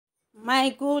My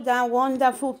good and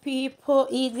wonderful people,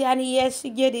 Idiani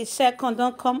Yesigye the second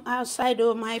don't come outside,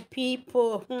 oh my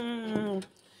people.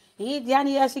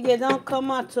 Idiani Yesigye don't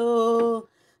come out, oh.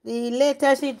 The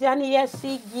latest Idiani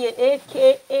Yesigye,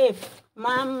 aka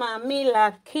Mama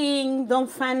Mila King,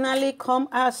 don't finally come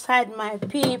outside, my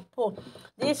people.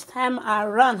 This time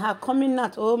around, her coming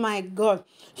out, oh my God.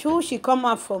 Who she come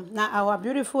out from? Now, our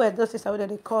beautiful Edo sister, what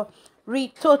they call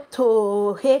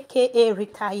Ritoto, aka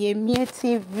Retirement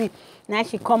TV. Now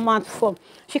she come out from.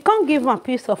 She can't give one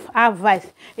piece of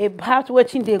advice about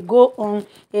wetin they go on,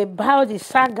 about the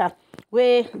saga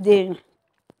where they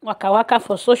waka waka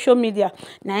for social media.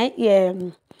 Now,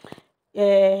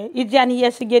 Idiani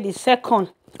Yesigye the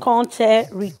second can't tell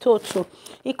Ritoto.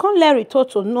 He can't let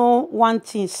Ritoto know one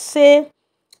thing. Say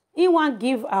he want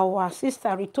give our sister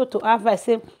Ritoto advice.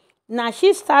 Say now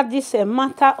she start this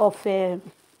matter of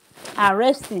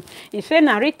arresting. He say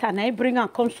Narita na bring am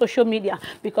come social media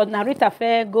because Narita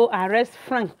fair go arrest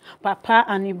Frank, Papa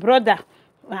and his brother.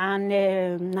 And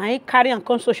na he carry am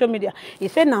come social media. He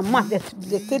say na man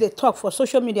they talk for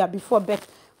social media before, but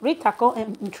Rita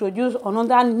come introduce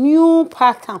another new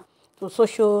pattern to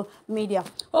social media.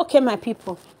 Okay, my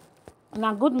people.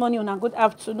 Una good morning, una good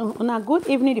afternoon, una good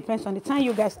evening, depends on the time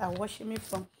you guys are watching me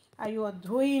from. How you are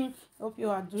doing? Hope you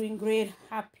are doing great.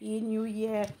 Happy New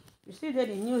Year. You see that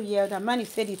the new year, the man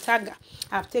said the tagger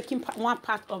have taken one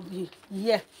part of the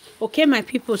year. Okay, my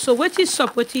people. So what is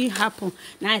up? What is happen?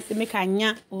 Now it's make a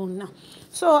nya oh now.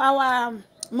 So our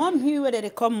mom here, where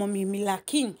they call mommy Mila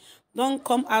King, don't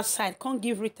come outside. Can't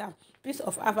give Rita piece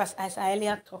of advice as I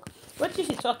earlier talk. What did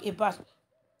she talk about?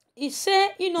 He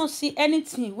say he don't see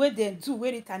anything where they do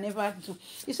where Rita never do.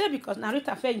 He said because now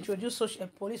Rita fair introduce social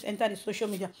police enter the social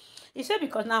media. He said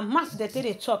because now mass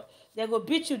they talk, they go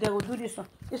beat you, they will do this one.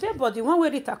 He said but the one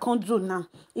where Rita can't do now,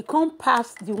 it can't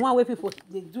pass the one where people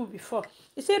they do before.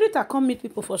 He said Rita can't meet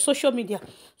people for social media,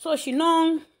 so she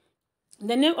know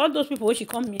the name all those people where she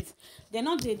come meet, they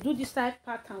know they do this type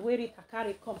pattern where Rita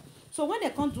carry come. So when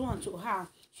they can't do unto her,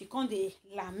 she can't they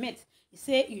lament. He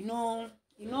say you know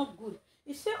good.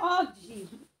 He say all the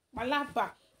malaba,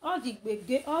 all the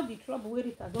gbege, all the trouble where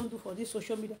Rita don't do for this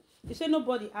social media. He say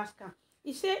nobody ask her.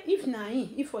 He say if na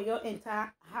if for your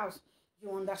entire house,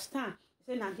 you understand.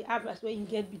 He say now the advice where you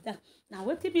get be that. Now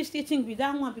what be stating with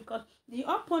that one because the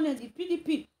opponent, the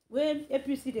PDP, where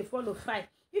APC they follow fight.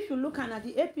 If you look at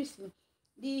the APC,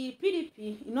 the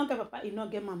PDP, you not get papa, you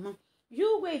not get mama.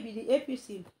 You where be the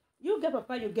APC, you get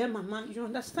papa, you get mama. You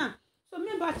understand? So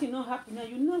remember thing not happen now.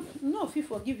 You know if you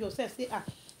forgive yourself, say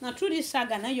now through this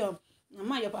saga now your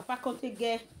mama, your papa can't take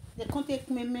get they can't take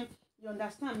me. You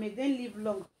understand? May then live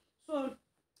long. So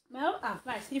my own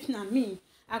advice, if not me,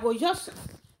 I go just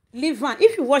live one.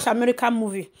 If you watch American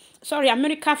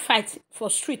America fight for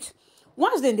street.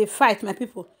 Once then they fight, my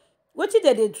people, what did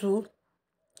they do?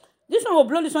 This one will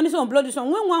blow this one will blow this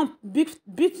one. When one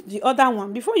beat the other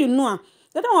one, before you know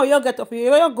the other one will get up,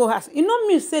 you will go house. You know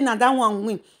me say now that one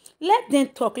win. Let them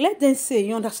talk, let them say,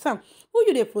 you understand? Who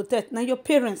you they protect? Now your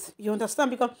parents, you understand?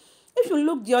 Because if you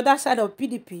look the other side of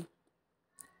PDP,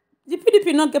 the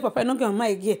PDP not get papa, not get mama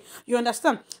again. You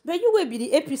understand? But you will be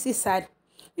the APC side.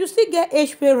 You still get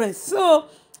age parents. So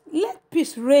let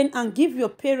peace reign and give your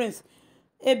parents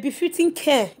a befitting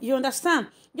care. You understand?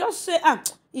 Just say,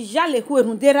 you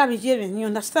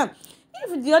understand?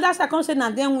 If the other side come say, now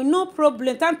then we no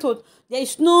problem. Tanto there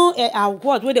is no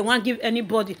award where they want to give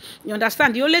anybody. You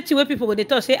understand? The only thing where people they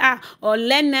talk say, or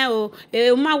lene or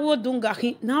umawo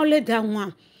dunga. Now let that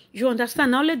one. You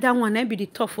understand? Now let that one be the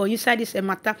top for inside this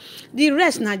matter. The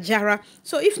rest na jara.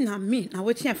 So if not me, now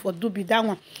waiting for do be that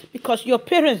one because your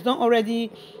parents don't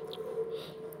already.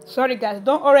 Sorry guys,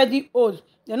 don't already old.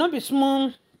 They not be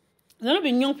small. They'll not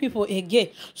be young people again.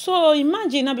 So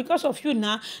imagine now because of you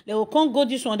now, they will can't go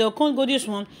this one, they will can't go this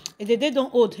one. If they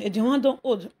don't old, if they one don't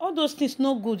old. All those things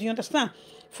no good, you understand?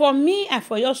 For me, I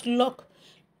for just lock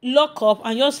up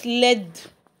and just let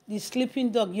the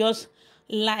sleeping dog just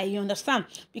lie, you understand?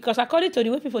 Because according to the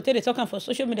way people tell they talking for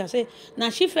social media, say now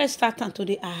she first started to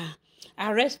the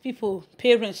arrest people,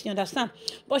 parents, you understand?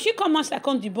 But she come out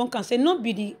second debunk and say no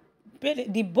be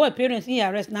the boy parents in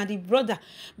arrest now the brother,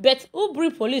 but who bring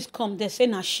police come they say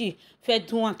now she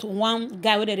fed one to one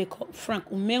guy where they call Frank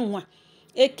Umenwa,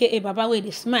 aka Baba where they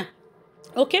smile.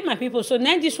 Okay, my people. So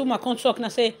now this woman come talk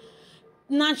and say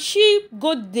now she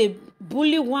go the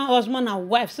bully one husband and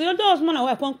wife. So the other husband and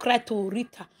wife come cry to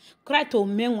Rita, cry to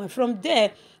Umenwa. From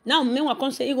there now Umenwa come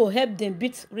say he go help them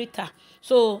beat Rita.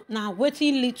 So now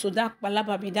waiting lead to that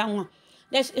palaba be that one.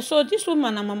 So this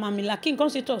woman and Mama Mila King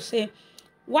come say to say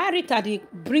why Rita they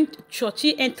bring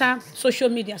Shorty enter social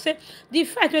media. Say the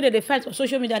fight where they fight on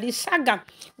social media, the saga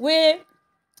where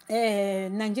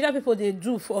Nigeria people they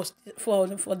do for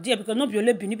there, because not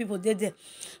only Benin people they there.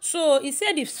 So he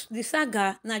said the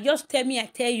saga now just tell me I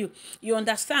tell you, you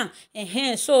understand,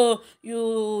 and so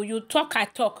you talk I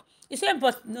talk. He said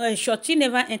but Shorty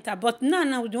never enter, but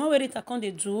now the one where Rita come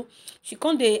they do, she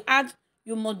come they add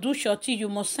you must do Shorty, you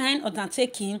must sign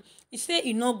undertaking. He say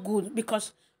it's not good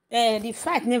because the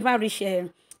fight never reach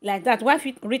like that. Why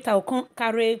Rita will come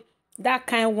carry that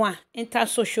kind one enter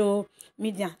social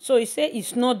media? So he say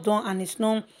it's not done and it's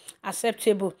not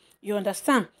acceptable. You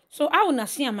understand? So I wanna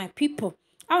see my people.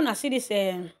 I wanna see this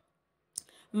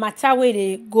matter where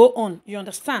they go on. You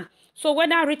understand? So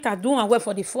whether Rita doing well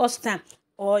for the first time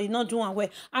or he not doing well,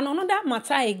 and another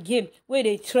matter again where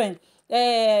they trend.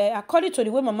 According to the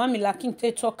way Mama Mila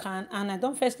take talk and I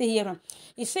don't first hear him,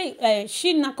 he say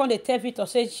she not going to tell Victor,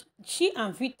 say she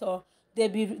and Victor they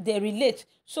relate.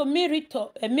 So may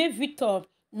Victor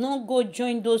not go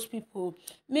join those people.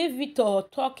 May Victor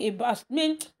talk about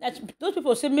that those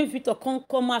people say may Victor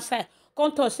come outside,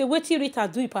 come talk say what Rita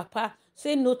do papa,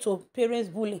 say no to parents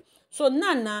bullying. So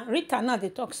now Rita now they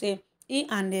talk say he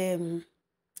and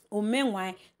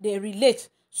Omenwai they relate.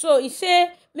 So he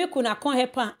say make una come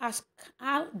help and ask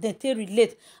how they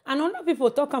relate. And other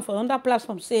people talking for other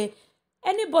platform say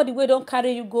anybody we don't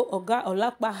carry you go Oga or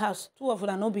Lakba house, two of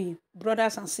them no be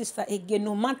brothers and sisters again,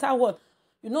 no matter what.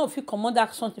 You know if you command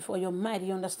that something for your mind,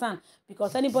 you understand?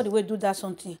 Because anybody will do that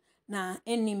something now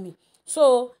enemy.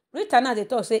 So Rita now they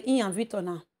talk say he and Victor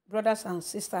now brothers and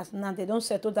sisters now they don't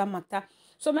settle that matter.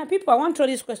 So my people, I want to throw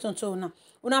this question to you now.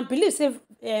 Una believe say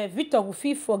Victor will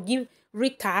feel forgive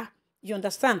Rita. You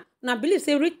understand? Now believe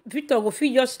say Victor will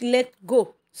feel just let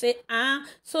go. Say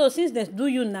so since they do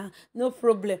you now, no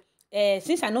problem.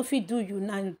 Since I know if do you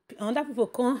now, other people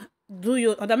can't do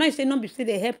you. Other man say no be say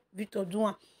they help Victor do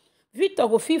one. Victor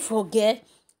will feel forget.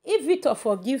 If Victor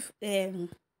forgive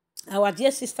our dear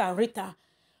sister Rita,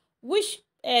 which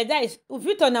that is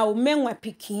Victor now men were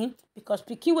picking because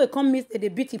picking will come meet the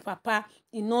beat papa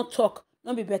in no talk,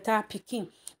 not be better picking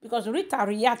because Rita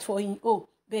react for him. Oh,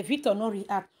 but Victor no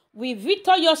react. Will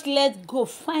Victor just let go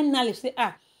finally say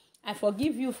I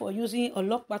forgive you for using a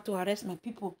lockback to arrest my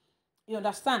people. You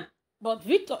understand? But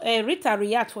Victor Rita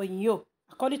react for him.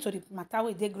 According to the matter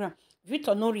with diagram,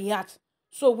 Victor no react.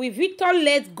 So will Victor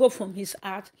let go from his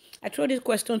heart? I throw this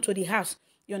question to the house.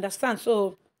 You understand?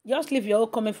 So just leave your own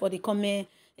comment for the comment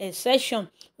session,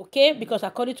 okay? Because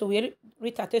according to where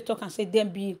Rita talk and say them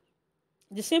be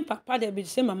the same papa, they be the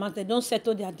same mama, they don't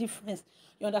settle their difference.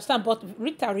 You understand? But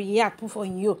Rita react for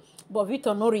you, but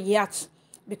Victor no react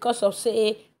because of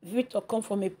say Victor come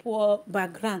from a poor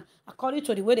background. According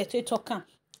to the way they talk.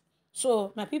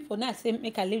 So my people now say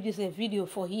make I leave this video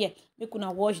for here. Make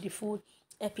una watch the full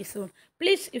episode.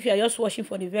 Please, if you are just watching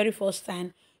for the very first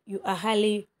time, you are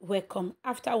highly welcome.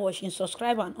 After watching,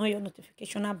 subscribe and on your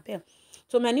notification bell.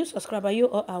 To my new subscriber, you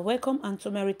all are welcome, and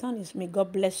to my return is may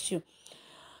God bless you.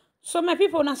 So my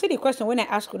people, now see the question when I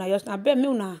ask una just now, bet me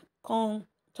una come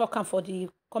talk for the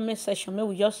comment section. May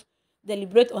we just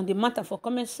deliberate on the matter for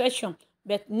comment section,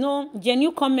 but no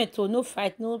genuine comment or no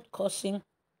fight, no cursing.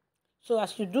 So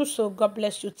as you do so, God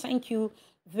bless you. Thank you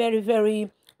very,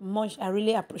 very much. I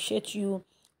really appreciate you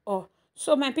all.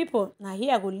 So my people, now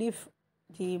here I will leave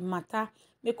the matter.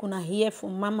 Make una hear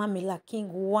from Mama Mila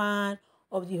King, one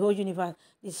of the whole universe.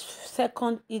 This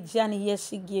second Indian year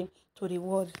she gave to the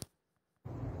world.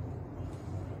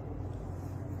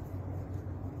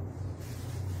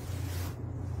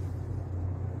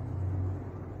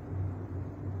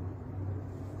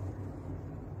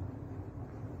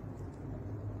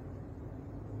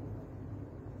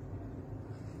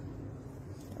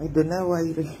 I don't know why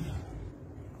you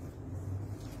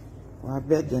are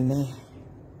better than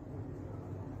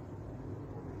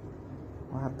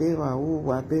Wabewa who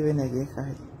Wabe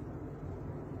Negeka.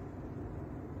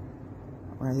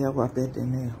 Why you are better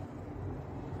than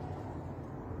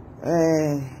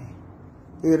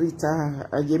Rita,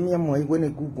 I gave me a more when a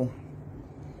Google.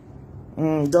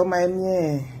 Don't mind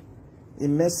me a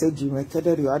message you make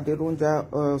you are the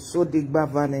Runda so dig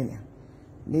Bavanene.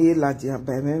 Mila dia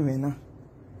by me.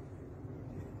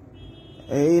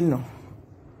 No.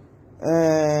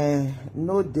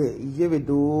 No de ye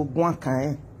do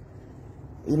guancan.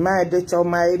 My de chow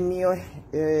my mio.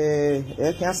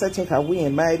 Can searching her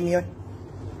win my mio.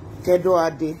 Kedo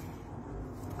ade.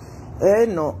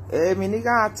 No.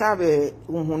 Miniga tabe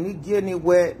unhuni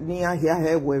anywhere near here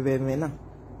hair with me.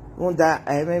 Unda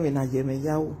I may na yeme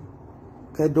yaw.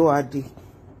 Kedo ade.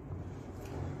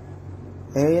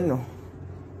 No.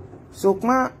 So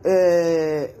kwa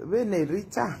bene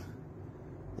Rita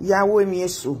yawe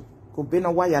mieso ko bena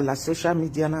waya la social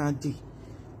media na adi.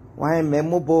 Why me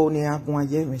mobile ni akwa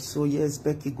ye so yes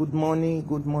Becky good morning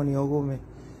ogome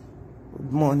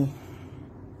good morning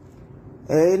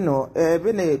no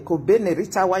bene ko bene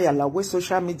Rita waya la we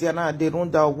social media na adi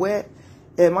runda we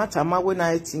mata ma we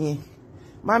na etinye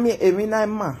mami emina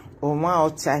ma o ma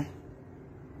otai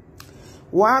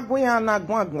wa gwa na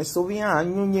gwa so wi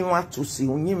anyunyi watusi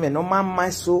unyime no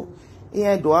mama so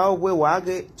ihe do awe wa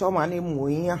ge to ma ni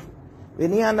muya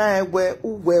beni ana egwe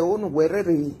ugwe onu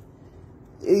werere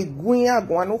egunya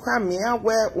gwanu kamia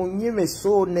we unyime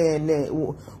so ne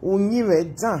unyime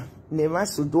dan ne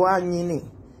masudo anyini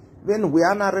benu we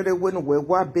anarere we no we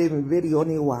gwa be mi very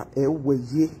oni wa ewe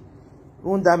ye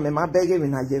runda me ma bege mi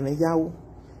na je me yawo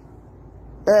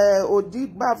odi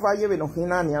gba fa ye no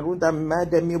hina ni runda me ma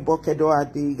de mi bokedo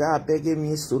ade ga bege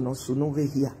mi so no sunu ve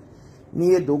hia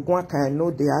ni edogun kan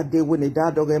no de ade we ne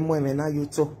dadoge mo me na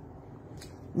yuto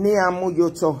ni amu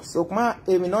yoto so ma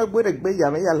emi no gbere gbe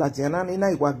ya me ya la jena ni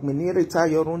na iwa gbe ni Rita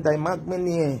yorunda ma gbe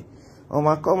ni o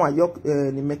ma ko ma yo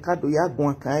ni mekado ya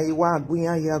gun kan iwa agun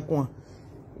ya gun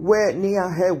we ni a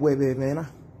he we be me na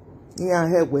ni a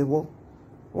he we wo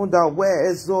unda we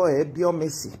ezo e bio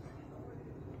mesi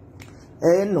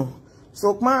no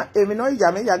so ma emi no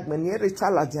ya me ya gbe ni Rita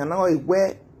la jena o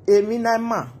iwe emi na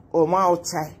ma o ma o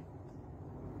tai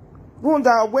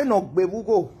unda we no gbe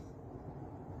bugo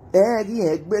ri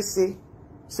egbese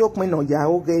so pin no ya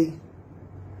oge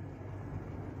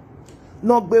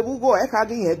no gbebugo e ka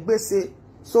gi egbese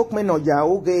so pin no ya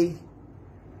oge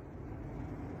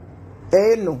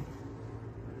no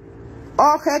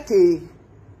o keke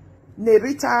ne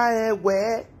Rita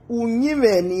we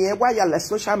unyime ni e wa ya le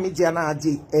social media na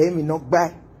adi mi no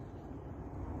gba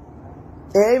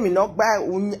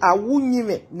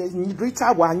awunyime ne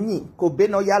Rita wa nyi ko be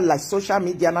no ya la social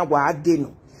media na wa ade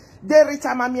no de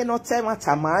Rita mami no tema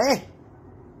tama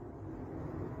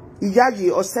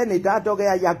iyayi osene dadoge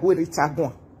ya gwe Rita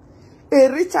gon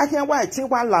Rita hen wa ti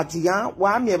wa ladian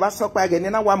wa mi e ba so pa gene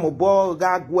na wa mo bo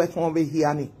ga gwe fon be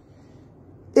hia ni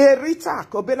Rita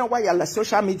ko be na wa ya la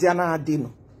social media na adino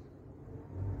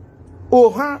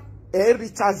oha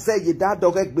Rita ze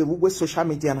dadoge gbe wo social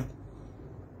media na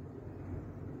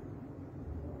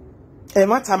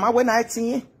mata ma we na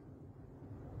etinye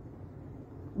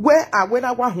we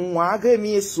awena wa hunwa ga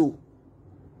mi eso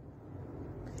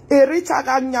Rita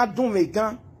ga nya dun me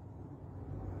gan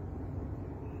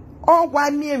o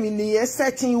wa mi emi ni e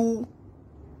setting wu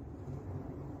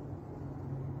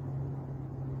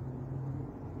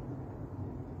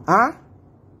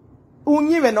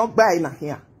unyi me no gba ina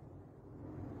hia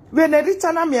we ne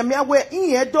Rita na me we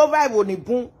in do vibe ni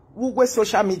bun wu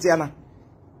social media na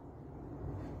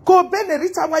ko bene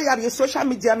Rita wa ya social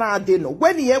media na ade no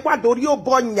when ye kwa dori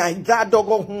obonya ga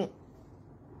dogo hu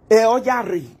o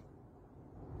yari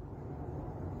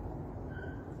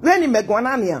when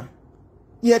megwana nia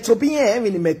ye to bi ye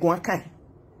ni megwan kan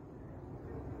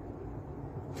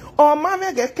o ma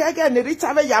me ge kege ne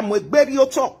Rita be ya mo egberi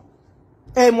oto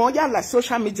mo ya la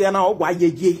social media na o wa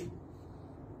yeye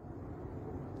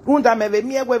unda me be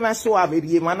mi egwe ma so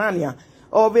averie manania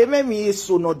o be me mi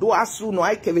so no do asu no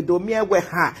ai keve do mi ewe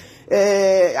ha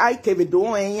ai keve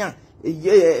do enya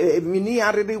mini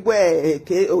ariri we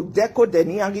ke o deko de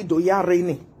ni agi do ya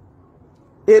reni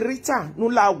Rita nu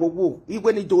la wowo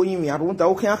igwe ni do yin mi arunda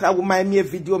o kan ha wo ma mi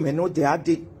video me no de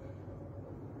ade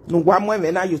nu wa mo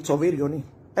me na YouTube ni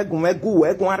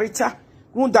egun Rita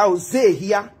runda o ze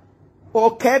hia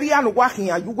o keri anu wa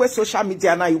hin ayuwe social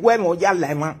media na iwe mo ya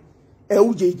lema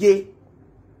ujeje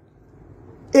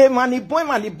mani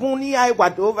bun ni ai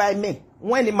wado over me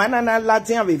when the man na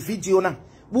latin have a video na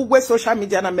we social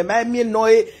media na me no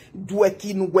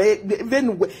dueki nu we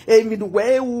venu mi nu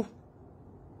we wu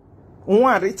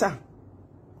won Rita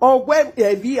ogwe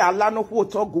evi ala no ho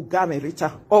to guga me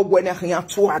Rita ogwe na hian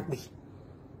to agbe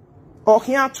o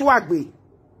hian to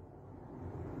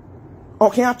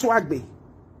agbe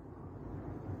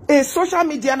social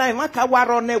media na maka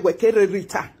waro na we kere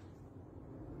Rita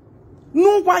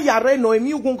nu wa yare no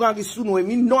emi ugunga gisunu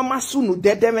emi no masunu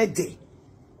dedemede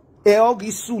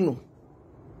ogi sunu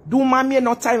du mami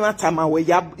no time atama we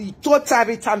ya to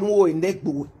Rita nu o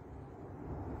enegbo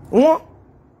won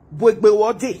bogbe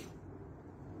wode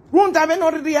runda me no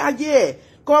ri aye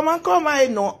koma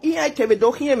no iya kebe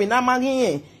do hie mi na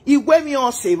magin igwe mi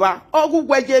o seva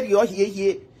ogugwe jeri o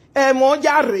hiehie mo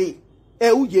jare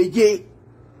ujeje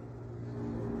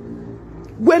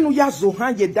gwenu ya zo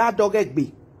hanje da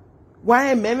dogegbe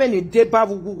wa meme ni deba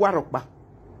wugu waropa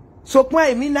so kwa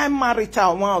emi na marita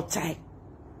o ma otai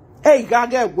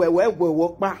gage gwewe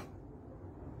pa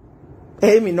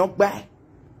Emi no gba.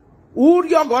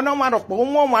 Uri ogono marokpa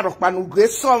umo marokpa nu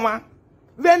gesoma.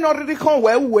 Ve no riri kon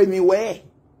we mi we.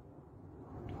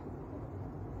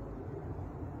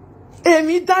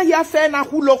 Emi dan ya fe na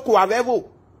huloko avevo.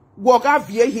 Woga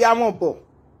vie hi amobo.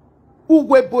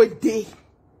 Ugwe bode.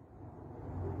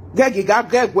 Gegi ga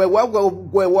gegwe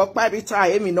we pa bita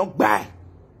emi no gba.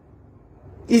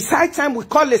 It's high time we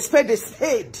call a spade a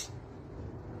spade.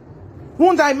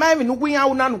 Wunda imami nu gwiya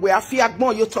unan we afi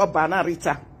agbon yo to bana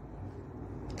Rita.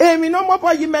 Emi no mo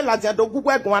boy mela dia do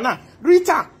gugwe gwana.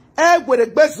 Rita, gwere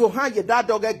gbezo han ye da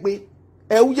dogegbe.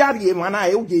 Uyari e mana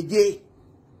uyeje.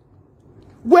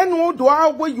 When you do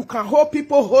where you can hold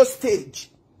people hostage.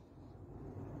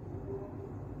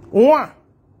 One.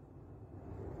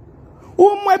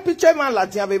 Umwe piche man la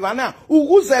dia bebana.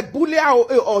 Uguze bulia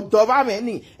o dova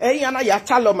meni. Yana ya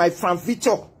talo my St1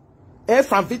 Victor.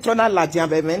 St1 Victor na la dia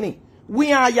bemeni.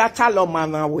 We are ya talo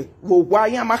manawe. Wo wa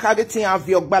ya makageti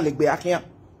avi ogbalegbe akia.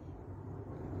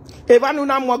 Evanu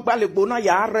na mo ogbalegbo na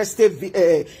ya arreste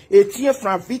etie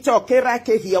St1 Victor kera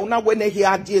ke hia una wene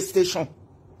hia die station.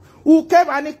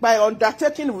 Ukeba ni by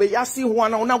undertaking we ya si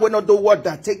one una wene do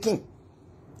undertaking.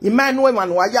 Emmanuel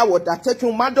Manuaya was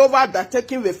undertaking Madova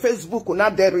undertaking with Facebook na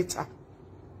derita.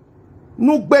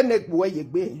 Nu gbene gbo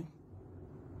yegbe.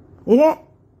 Won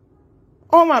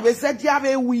o ma be se dia be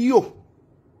wiyo.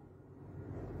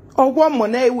 Owo mo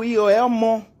na wiyo e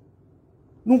mo.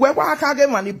 Nu gwe kwa kage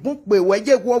mani bunpe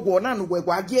weje gwo na nu gwe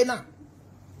gwa je na.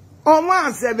 O ma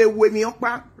azebe we mi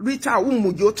opa Rita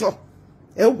umujoto.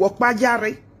 E wo pa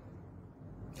jare.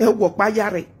 E wo pa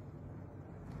jare.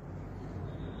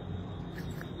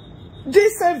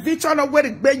 This video na where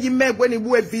it be you me when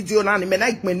you a video na me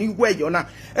like me ni we yo na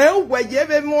where you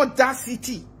have more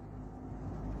audacity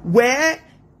where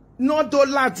no do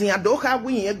latin do ha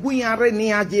win are ni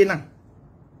aje na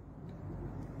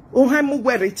o ha mu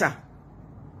Rita.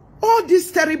 All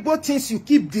these terrible things you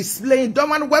keep displaying don't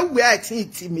man when we are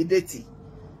intimidating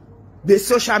the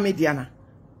social media na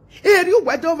you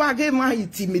we do va ge ma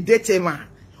intimidate ma.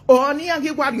 Oni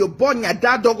angi wa yo bonya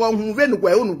da dogo hu we nu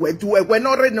we unu we du we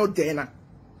no re no dena.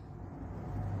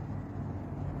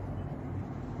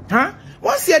 Ha?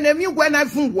 What's your name you when I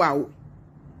fun wa o?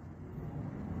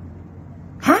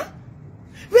 Ha?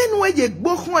 When we je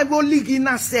gbo hu e bo ligi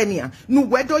na senia, nu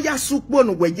we do ya supo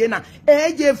nu we je na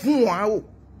e je fun wa o.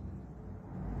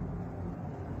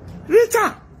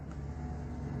 Rita.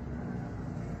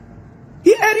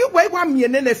 He eri we wa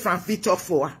miene ne St1 Victor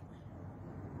for.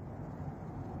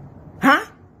 Huh?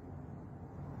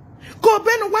 Ko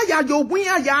ben wa ya yo win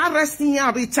ya arresting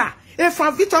ya Rita. E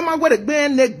St1 Victor ma we gbe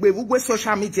negbe ugwe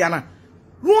social media na.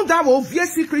 Run that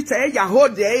obvious secret ya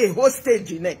hold the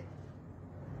hostage ne.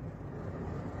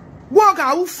 Wo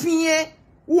ga u fie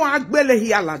wo agbele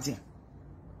hi alaje.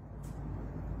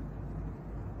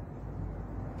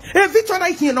 E Victor na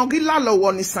hi no gi lalo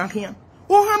wo ni san hian.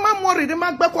 O ha ma mori de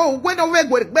ma gbe ko we no we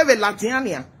gbe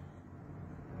latiania.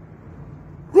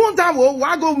 Runda wo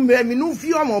wago me nu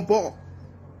vi omo bo.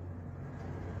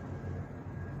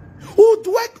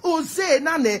 Udwek oze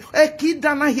na ne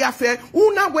ekida na hiafe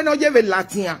una we no ye ve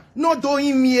latia no do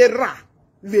imiera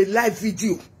the live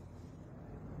video.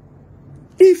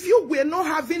 If you were not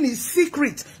having a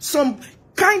secret, some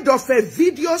kind of a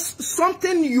videos,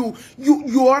 something you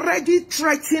already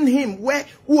threaten him where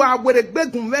who are with a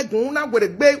begun una with a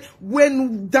beg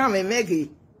when dame megi.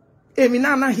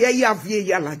 Eminana here ya vie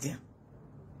ya ladia.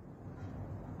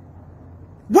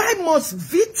 Why must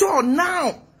Victor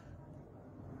now?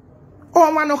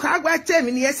 Oh man, okay, tell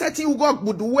me, yes, I think you got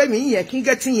good way me here, can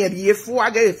get in here for I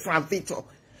get from Victor.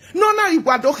 No, now you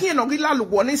got here, no, Gila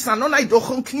Lugonis, and no, I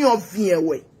don't king of via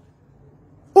way.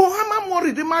 Oh, how am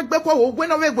I the mark before when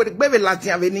away with the baby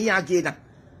Latin again?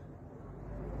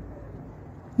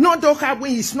 No, Dokawe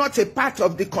is not a part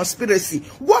of the conspiracy.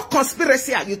 What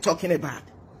conspiracy are you talking about?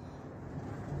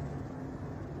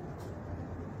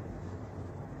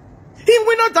 He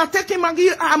will not that take him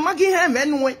Maggie him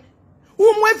anyway.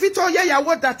 Umwe Victor ya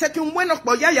what that taking when of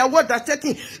ya what that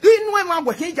taking. You know my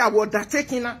way ya what that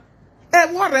taking. E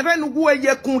what a ren who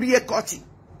ye kurie koti.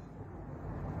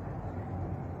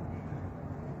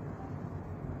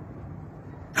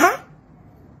 Huh?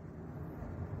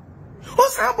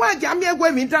 Osawa jamie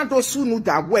we mi dan do sunu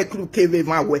da we kru keve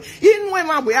ma we. You know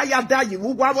my way ya da you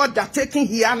what that taking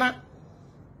here na.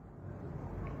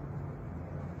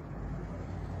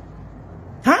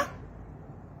 Huh?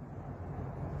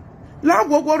 La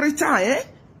go retire, eh?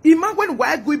 Imagine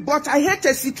why we but I hate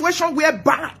a situation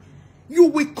whereby you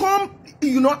will come,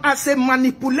 as a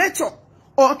manipulator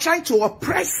or trying to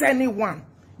oppress anyone.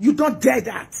 You don't dare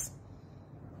that.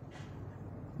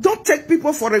 Don't take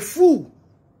people for a fool.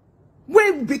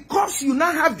 When because you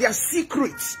now have their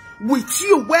secrets with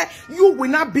you, where you will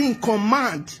not be in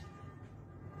command.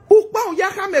 Ukpa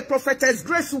yaka me prophetess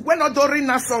Grace when odori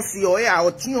na sosi o ya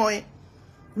otin o.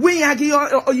 We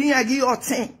yagi o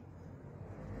ten.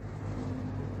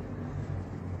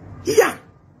 Yeah.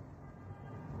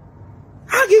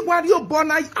 Agi wario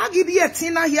bona agi di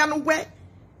etina here no where.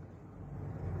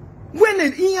 When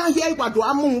in here wado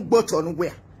amu gboto no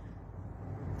where.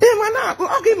 Emana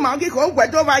agi magi ko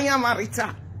gbedo ba yan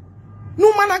marita.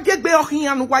 No mana gegbe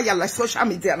ohin anu wa ya la social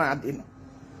media na ade no.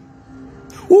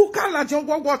 Who can la jon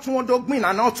go to one dog mean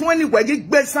and not 20 where you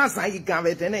get sans and you can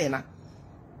get in.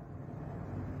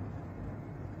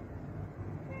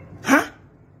 Huh?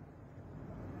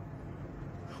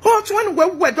 Oh, 20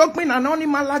 where dog mean and only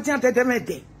malajan de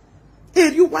demede.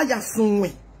 If you were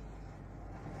soon.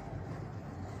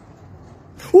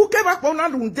 Who came up on a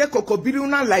deco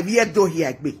cobiruna like yet do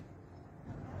here be?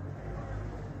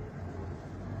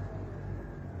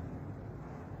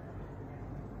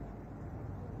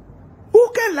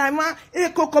 Lima e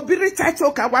kokobiri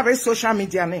title ka ware social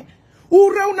media ne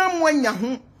ure una mwenya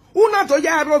hu una do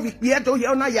ya ro vi do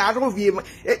ya una ya ro vi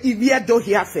e do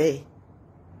ya fe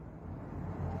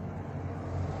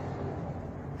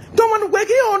do man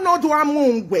wegi ono do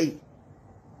amungwe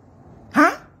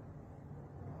ha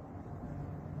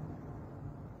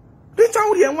rita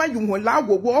uri enwa yu la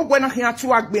wo ogwe na hia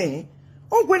tu agbe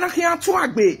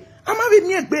ama bi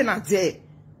mi egbe na je.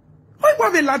 Why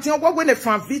were we Latin? What when a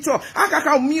fan Vito?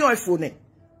 I me or phone.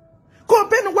 Go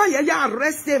ben why ya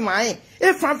arrested my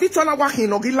a fan Vito na walking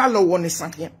no gilalo one is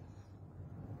something.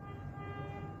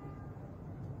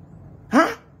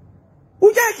 Huh?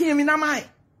 Uja him in a my.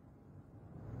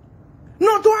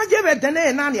 No, do I give a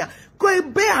dene nania? Go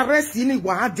be arrest in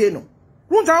Guadeno.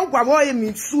 Runta Guavoy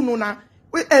means soonuna.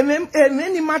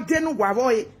 Many madeno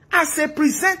Guavoy as a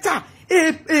presenter,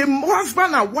 a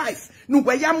husband and wife. No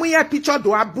we ya picture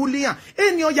do a bullying.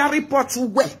 Any your report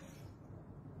we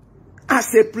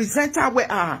as a presenter we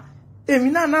are.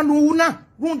 Emina na una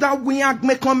runda we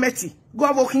agme committee. Go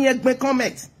avokin agme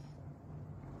comment.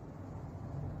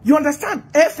 You understand?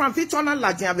 E from Vitona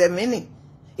Lajan be many.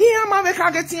 Iya ma we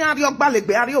ka getting ari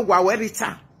ogbalegbe ari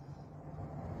ogwawerita.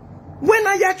 When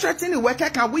I ya threatening we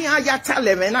can we are ya tell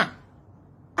them na.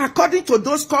 According to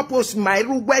those couples, my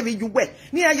rule where you were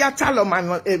near ya tell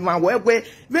my where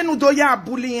when do ya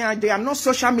bullying, they are not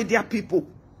social media people.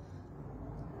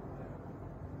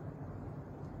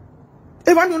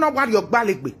 Even you know what your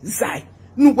baligbe, Zai,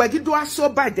 no where you do us so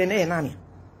bad than any.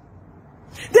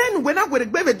 Then when I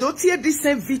would baby don't hear this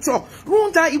same Vito,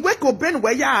 Runda, you wake up ben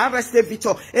where ya arrested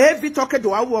Vito, every talker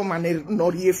do a woman,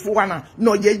 no ye fuana,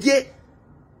 no ye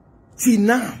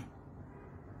Tina.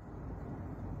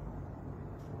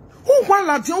 Who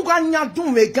la jonga nya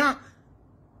dun vegan?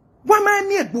 Wa ma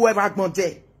mi egbo e bagbon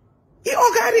de. I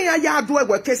ogari ya do e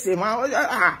we kese ma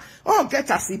oh get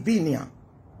asibinia.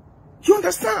 You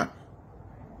understand?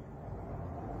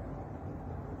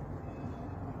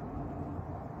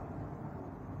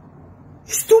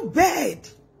 It's too bad.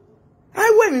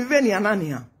 I went in Veni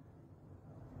Anania.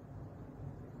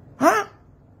 Huh?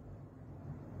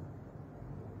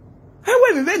 I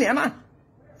went in Veni Anania.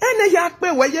 Ene ya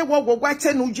pe we ye wo gwa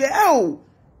chenu je o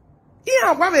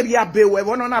iya gwa be ya be we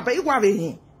wono na be igwa be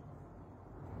hin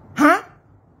ha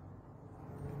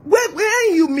we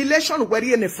humiliation we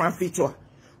re ne fan feature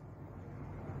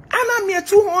ana me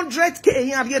 200k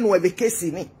yan re no we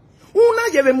case ni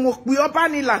una ye be mo pe oba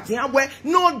ni Latin awe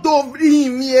no do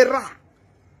miera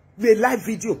the live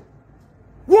video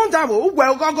wonderful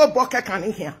we go boke kan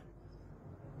here.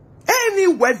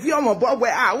 Anywhere view my boy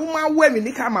where woman where me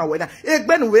nikama whether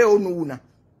egben we onuna.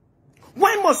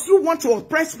 Why must you want to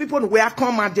oppress people where I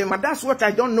come at them? And that's what I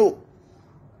don't know.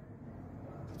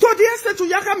 To the extent to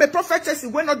yaka me prophetess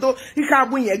when not do he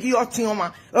can win yegi or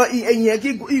tioma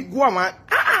yegi guama.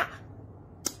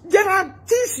 There are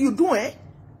things you do, eh?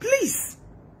 Please.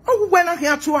 Oh, when I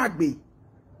hear to agbe.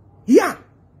 Yeah.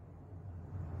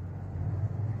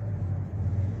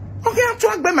 Okay, I'm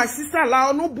talking about my sister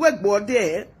Lao no break board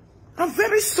there. I'm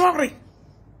very sorry.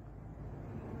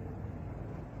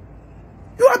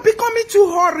 You are becoming too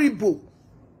horrible.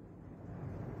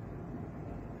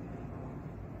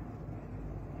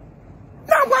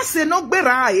 Now what's a no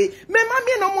berai? Me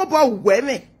mami no more about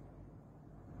women.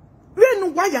 We no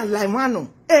why ya limano.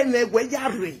 Ene we ya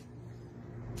re.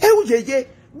 Ye.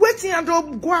 Waiting and do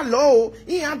gualo,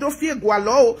 and do fear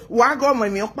gualo, wago my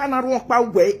milk panaro pa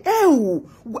way.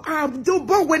 Do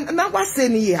bo when now was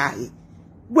any eye.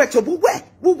 Wet to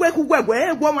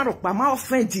where woman of Pama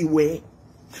offend you way.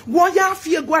 What ya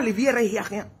fear gualiviere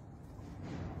here?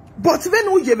 But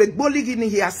when we have a boligi in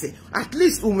here, say, at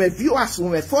least we may view us, we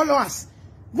may follow us.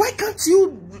 Why can't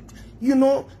you, you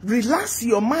know, relax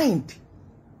your mind?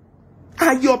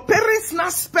 Are your parents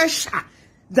not special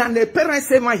than the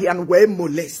parents ever here and were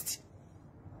molested?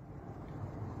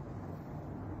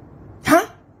 Huh?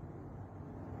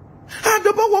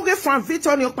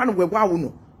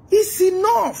 It's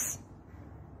enough.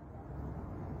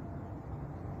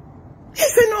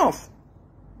 It's enough.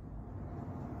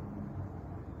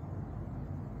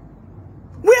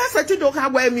 We are such a dog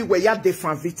where me where you have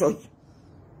different Victor.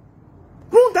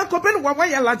 Who that open why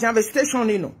you large station,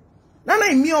 you know?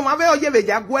 Nana me on my way, you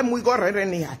when we got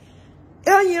any high.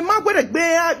 And you might get a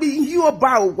bear be you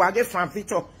bow while get from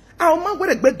Victor. I'll not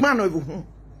get a big man over whom.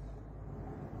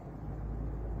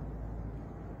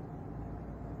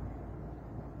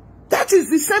 That is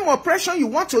the same oppression you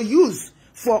want to use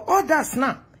for others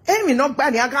now. Amy not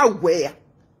bad, I got where.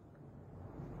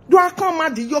 Do I come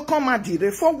at you come at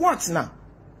for what now?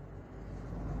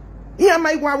 Yeah,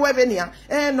 my wavenia,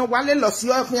 and no one lost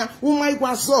your who might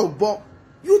was so, but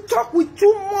you talk with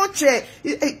too much a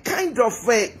kind of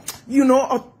you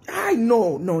know, I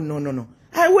know, no.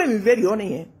 I went very on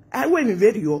here. I went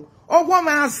very oh, one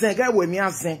man said, I went me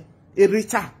as a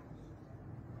Rita.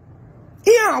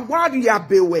 Yeah, what you are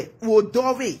bewe, would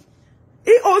dove.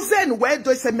 It also where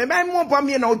do say, me more bomb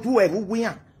me no do it, we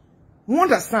are.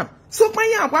 Understand? So,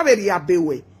 my ya, what very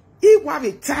abewe. He want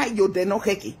to tie you the no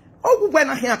heki. Oh, when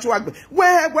I hear to agbe.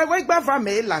 Where by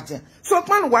me latin. So,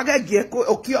 man, waga get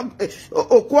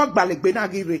o quag balik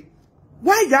benagiri.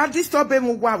 Why ya disturb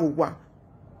him wawa?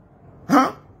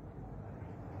 Huh?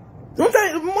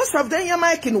 Don't most of them are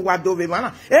making wadove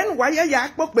mana. And why ya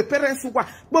book the parents who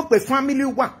book the family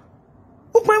one.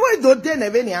 Who my way do den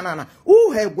eveni anana.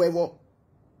 Who have wevo?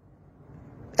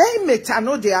 Eh,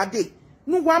 metano de ade.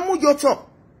 No one mu your top.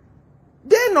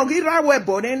 Then no gira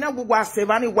webo, then na gwa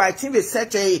sevani white in the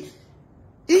set a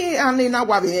anina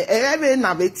wabi, eve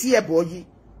na betie boyi.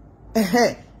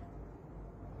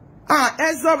 Ah,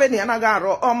 ezoveni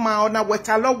anagaro, oma ona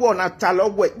wetalowo na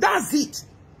talowe. That's it.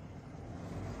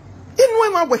 Inwe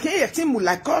ma weke yetimu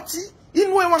like koti.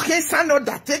 Inwe ma ke sano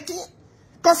da taking.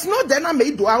 Cause no then I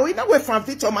made do awe na we from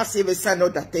fit o ma save sano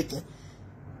da taking.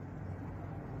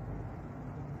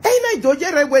 Aina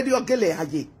dojere wedi ogele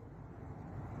haje.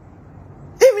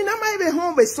 Even I might be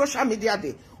home with social media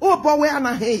day. Oh, but we are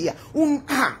not here.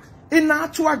 Ina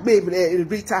to a baby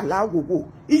Rita la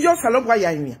go. You just hello why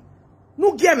you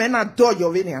no give me na door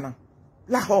your veniana.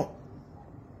 La ho.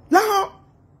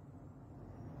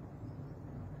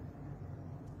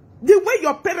 The way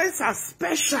your parents are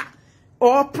special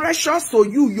or precious to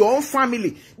you, your own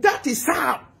family, that is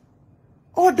how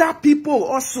other people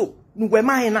also no we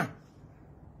maina.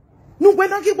 No,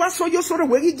 when I get what so you sort of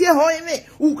way, get hoine,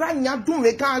 who can ya do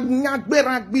me can ya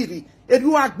berak biri, and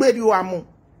you are bed you amo.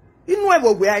 In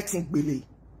whatever way I think Billy.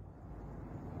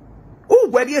 Oh,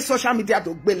 where is social media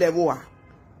to be level?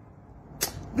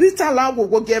 Rita Lao will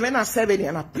go give me a 7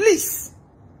 and please.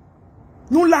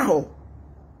 No lao.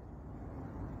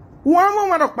 One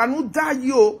moment of panu die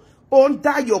you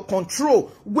under your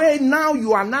control, where now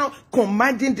you are now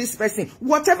commanding this person.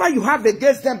 Whatever you have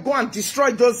against them, go and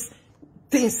destroy those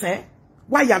things, eh?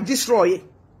 Why you destroy it?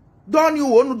 Don't you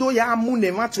want to do your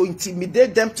money to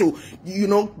intimidate them to, you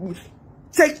know,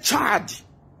 take charge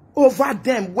over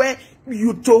them where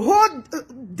you to hold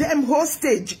them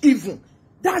hostage even.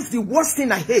 That's the worst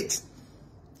thing I hate.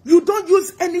 You don't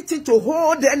use anything to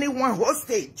hold anyone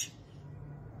hostage.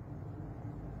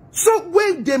 So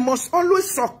when they must always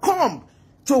succumb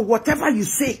to whatever you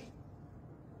say.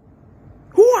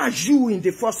 Who are you in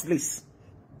the first place?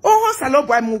 Oh, hello,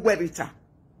 boy, Muwerita.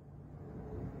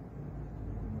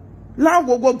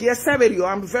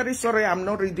 I'm very sorry I'm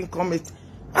not reading comments.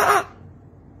 I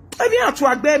mean to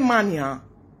agbe man ya.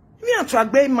 Me to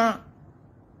agbe man.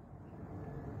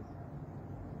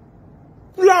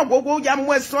 La gogo ya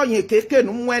mwe so yen keke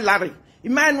no mwe lare.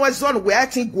 Iman we so we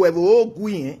atin go e o gu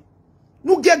yen.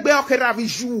 Nu gegbe okera vi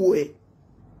jou e.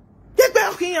 Gegbe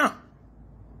okian.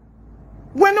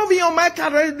 When over your my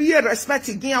career respect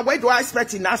again, where do I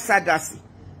expect in that sadasi?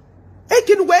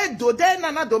 Ekin we do den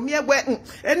na do me we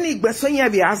eni igbeso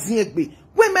yen bi azin egbe.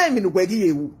 We ma mi no gwedi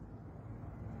ewu.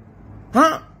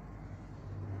 Huh?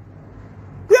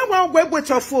 We want we with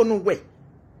your phone we.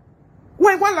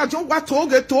 We want la jon wa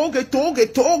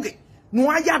toge. No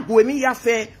aya go mi ya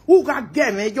fe. Who got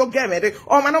game yo game re.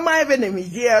 O ma no ma even mi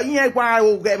ye yen wa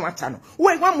o ge mata no.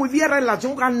 We want mu viere la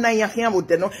jon kan na ya hia mo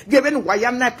de no. Gebe no wa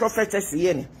ya na prophetess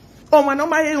ye ni. O ma no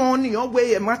ma ye on yo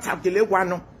we ye mata gele wa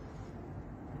no.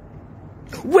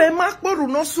 We ma kporu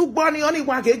no sugbo ni oni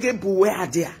wa gege buwe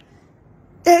adea.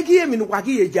 Egi mi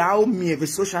wagi ye jao mi eve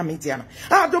social media na.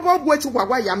 Ah, do bo gwe tu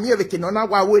wagwa ya mi eve kinona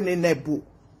wa we ne nebu.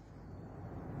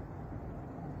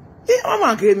 O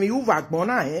ma ge mi uva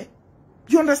gbona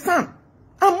You understand?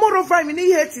 And moreover, mi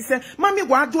ni hate say, mami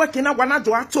wa do kina wa na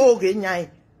do ato ge nyai.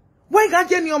 Why ga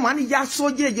je ni o mani ya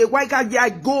so jeje, why ga ya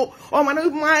go o mani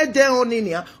ma de oni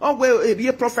ni o we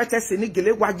eri prophetess ni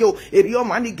gele waje o, eri o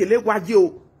mani gele waje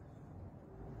o.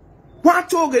 Wa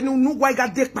to ge nu why ga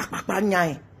de pa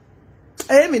nyai.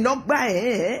 Mi no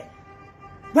gba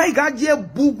why ga je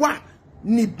buwa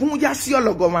ni bun ya si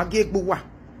ologo ma ge buwa.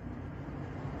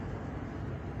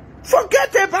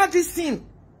 Forget about this thing.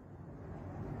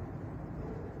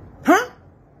 Huh?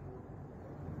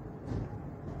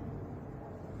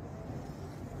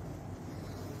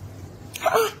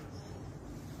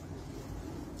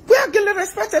 We are going to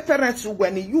respect the parents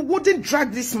when you wouldn't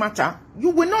drag this matter. You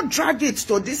will not drag it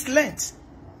to this length.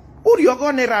 Or you're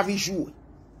going to ravish you.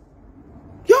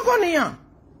 You're going to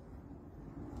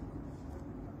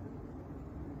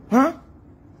Huh?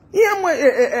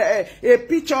 Here a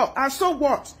picture. I saw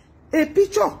what? A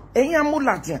picture.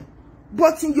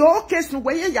 But in your case,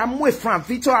 where you are from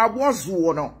Victor, I was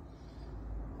one.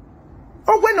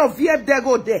 Oh, when of you there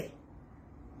go there.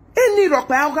 Any rock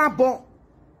by bo.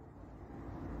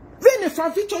 When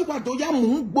from Victor, you are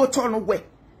doing bottom away.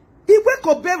 He wake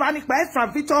up and by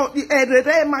from Victor,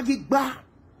 the magic bar.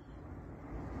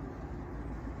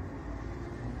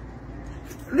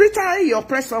 Retire your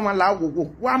press from a law.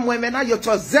 One woman, I your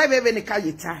to zeve when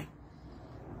you tie.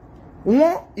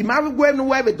 One, imagine when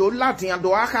we have do Latin and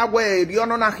do aka way, you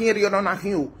know not here, you know not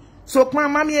here. So, my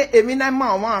mammy, Emina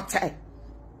ma tie.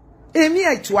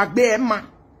 Emi to a bear ma.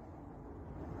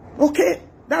 Okay,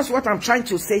 that's what I'm trying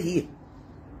to say here.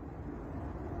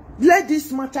 Let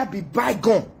this matter be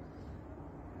bygone.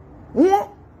 One,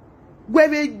 where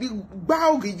we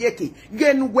bow yeki,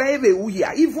 then where we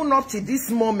are, even up to this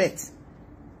moment.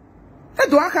 I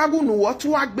do aka go no what to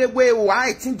work be way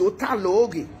white in do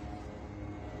talogi.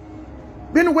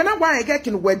 Then when I get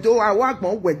in wedo, I walk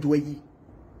more wedo.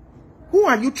 Who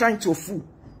are you trying to fool?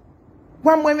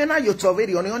 One woman are you to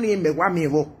very only me one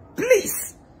me.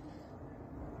 Please.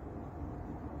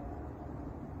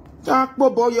 Jack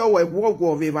Bobo yo we walk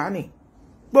over Vivani.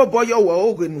 Bobo yo we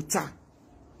ogenuta.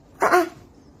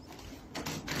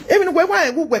 Even when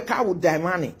I go work out with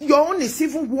money, you're only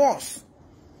even worse.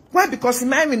 Why? Because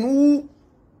my who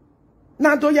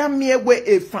na do ya mi we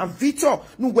e fan Victor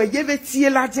nu we yeve tie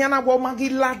la diana wo magi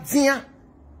la dia.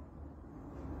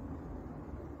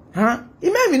 Huh?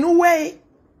 Imagine no way.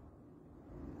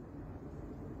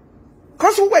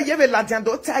 Cause we yeve la dia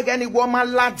do tag any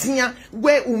woman la dia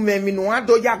we umemi no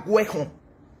ado ya gwe hon.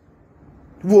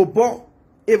 Wo bo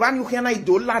e va nu kana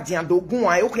ido la dia do gun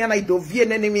a e kana ido vie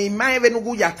ne mi ma eve nu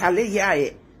gu ya tale ya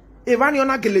e. E va ni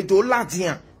ona gele do la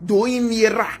dia do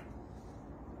imira.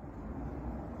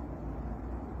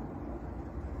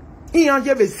 Iyan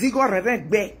jebe zigo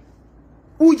regbe.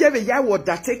 U jebe ya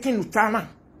woda taking utana.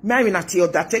 Mami na ti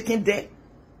oda taking there.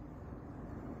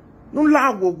 No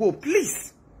la go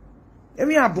please.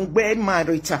 Emi abungbe ma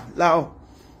Rita lao.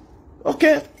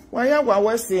 Okay, wanya wa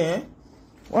we say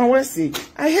One we say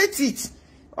I hate it.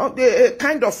 The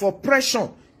kind of oppression.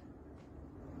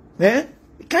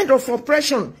 Kind of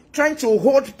oppression trying to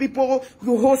hold people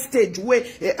hostage where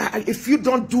if you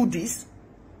don't do this.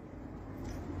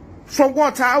 From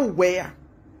what I wear.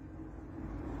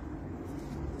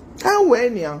 I wear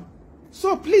now.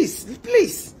 So please.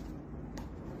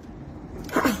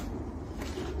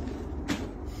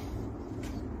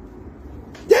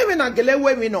 When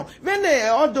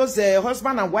all those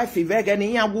husband and wife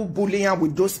will bully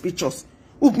with those pictures.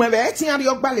 Or my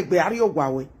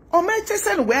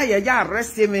say where you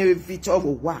arrest him Victor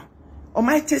wa. Or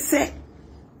my say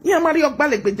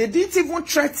they didn't even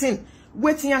threaten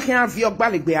waiting have your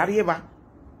baligbe.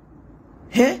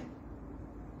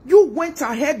 You went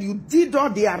ahead, you did all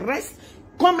the arrest,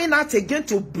 coming out again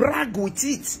to brag with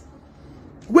it.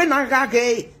 When I got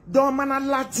don't man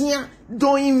Latin,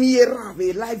 don't me a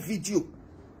live video.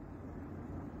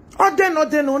 Or then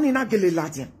only na gele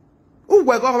Latin. Who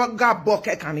we got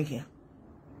bucket can here?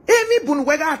 Emi bun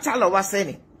we got tell was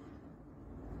any.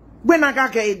 When I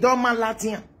got don't man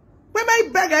Latin. When my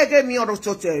beg I gave me out of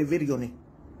total video.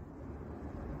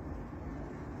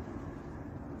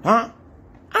 Huh?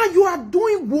 And you are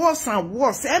doing worse and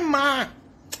worse. Emma,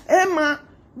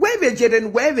 where we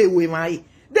jeden where we my.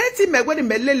 That me when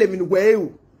me lele min where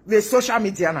the social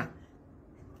media na.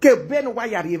 Ke ben wa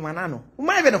yari manano.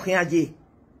 Uma be no kan aje.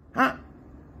 Huh?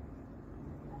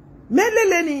 Me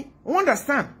lele ni,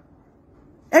 understand?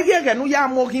 Ege no ya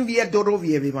mo kin vie doro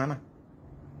vie be mana.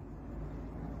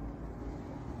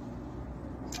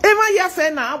 ya fe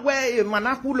na we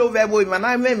mana kulo vebo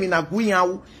mana me na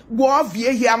guyan wo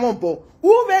vie hia mo bo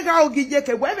wo ve ga ogije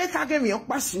ke we be ka ke mi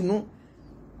opasu nu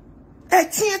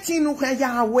eti nu kan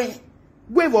ya we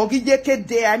wo ogije ke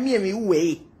de ami mi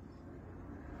we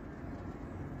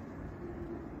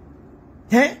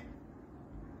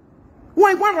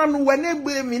why run when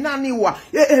egbe mi na ni wa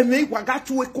me wa ga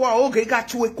tuwe kwa oge ga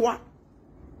tuwe kwa.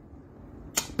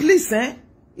 Please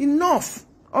enough.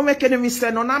 O make any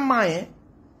mistake no na man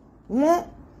won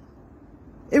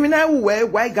emi na we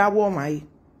why ga wo mai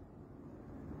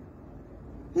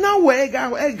na we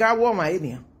ga wo mai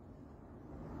ni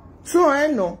so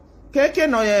no keke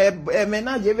no me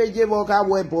na je bo ga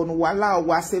wo ebo no wala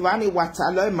wa se va ni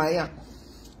wata lo mai a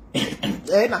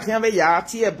na kan be ya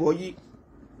ti ebo yi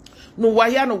no wa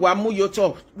ya no wa mu yo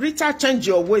to Rita, change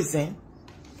your ways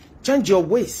change your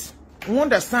ways. You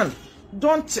understand?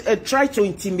 Don't try to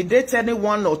intimidate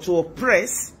anyone or to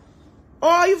oppress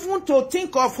or even to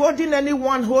think of holding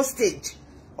anyone hostage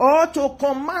or to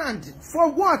command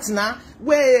for what now?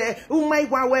 Where umai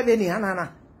wa we ni anana?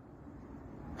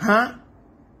 Huh?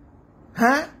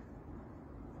 And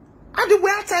the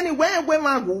way anywhere where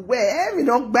man go where we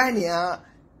not banya.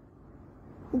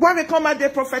 Why we come at the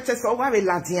prophetess or why we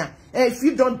Latin? If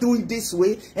you don't do it this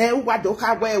way, what do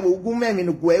have where we go men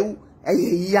in go?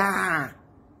 Yeah.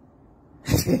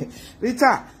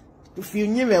 Rita, if you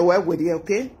knew me well with you,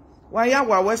 okay? Why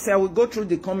I say I will go through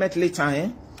the comment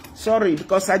later, Sorry,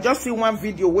 because I just see one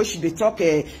video where she they talk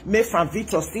me from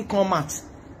Victor still come out.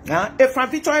 If from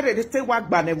Victor already take work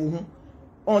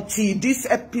until this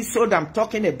episode I'm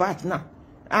talking about now.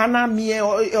 Anna me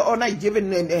or not given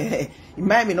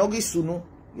my sunu.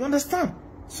 You understand?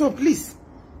 So please.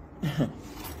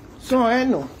 So I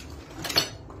know.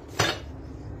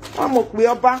 I'm okay.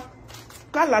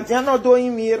 Kala jano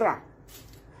doing mira.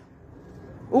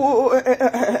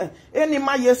 Any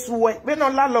my yesu we no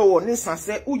lalo ni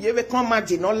sanse ujeve come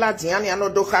no la jiani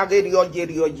anodo kage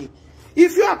rioji.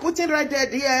 If you are putting right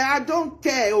there, I don't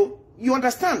care. You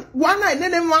understand?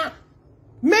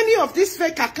 Many of these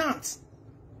fake accounts.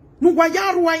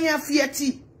 Nuwayaruanya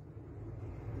fieti.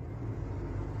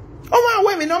 Oh my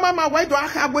women, no mama, why do I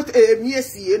have with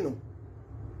a no?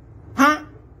 Huh?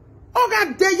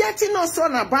 Oga de yeti no so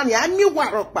na bani ani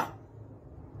waropa.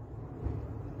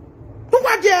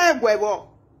 Nuwa je egwebo.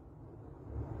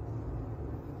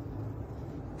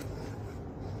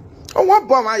 O wa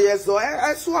bo ma yeso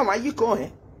so ma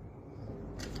yiko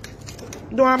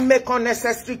don't make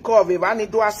unnecessary call we bani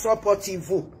do support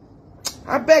you.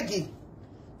 I beg you.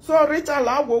 So Rita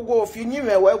la go if you knew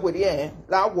me well with you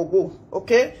la go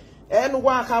okay? And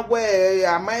one have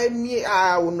where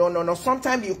no.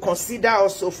 Sometimes you consider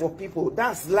also for people.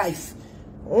 That's life.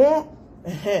 Oh,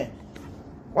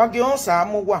 what you answer?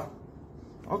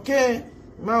 Okay,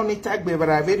 my only tag be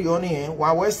very only.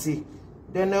 What we see?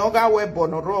 Then oga we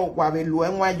bonoro wa we lu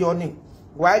enwa yoni.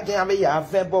 Why can ya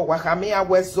vebo wa kamia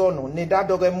we zono? Ne that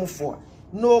doge move for.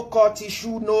 No court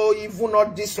issue, no even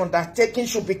not this undertaking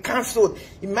should be cancelled.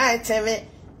 In my time,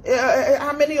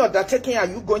 how many undertaking are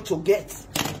you going to get?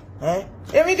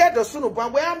 If we get the sooner,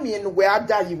 but where I mean, where I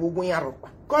die, you will win.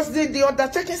 Because the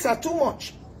undertakings are too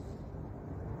much.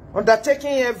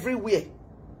 Undertaking everywhere.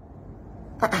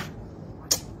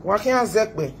 What can I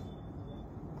say?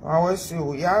 I will see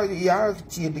you. You have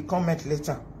the comment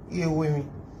later. You with me.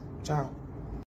 Ciao.